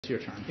It's your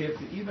turn. If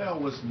the email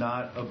was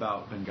not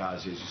about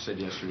Benghazi, as you said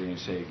yesterday and you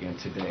say again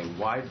today,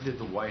 why did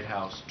the White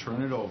House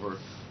turn it over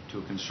to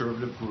a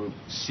conservative group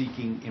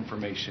seeking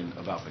information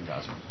about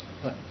Benghazi?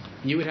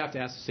 You would have to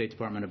ask the State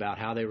Department about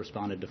how they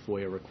responded to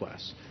FOIA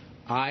requests.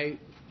 I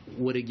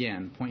would,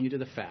 again, point you to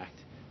the fact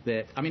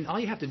that, I mean, all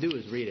you have to do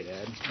is read it,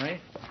 Ed, right?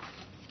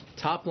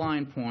 Top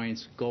line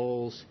points,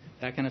 goals,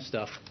 that kind of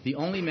stuff. The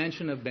only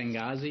mention of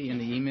Benghazi in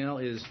the email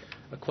is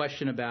a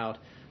question about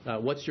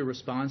what's your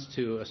response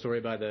to a story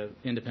by the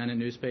Independent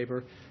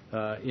newspaper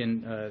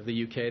in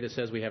the UK that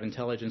says we had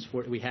intelligence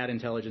for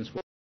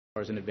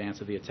hours in advance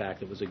of the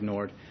attack that was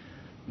ignored.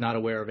 Not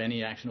aware of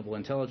any actionable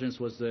intelligence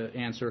was the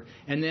answer.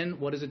 And then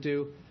what does it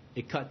do?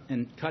 It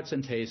cuts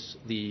and pastes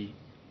the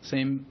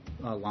same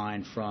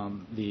line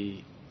from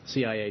the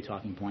CIA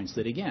talking points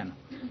that, again,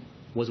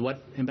 was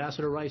what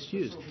Ambassador Rice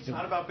used. So if it's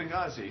not about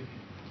Benghazi,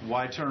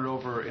 why turn it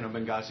over in a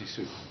Benghazi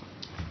suit?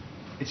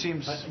 It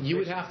seems... you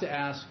would have to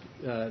ask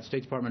the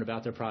State Department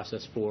about their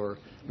process for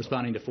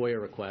responding to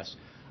FOIA requests.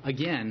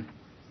 Again,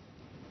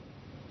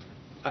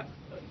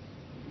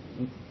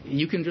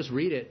 you can just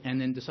read it and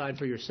then decide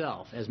for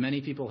yourself. As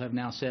many people have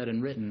now said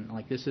and written,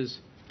 like, this is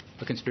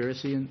a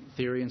conspiracy in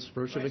theory and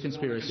search of a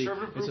conspiracy. So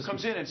when a conservative group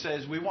comes in and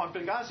says, we want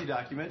Benghazi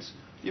documents,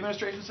 the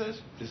administration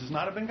says, this is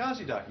not a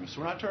Benghazi document,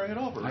 so we're not turning it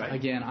over, right?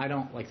 Again, I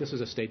don't, like, this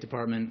is a State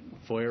Department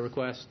FOIA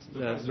request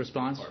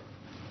response.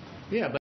 Yeah, but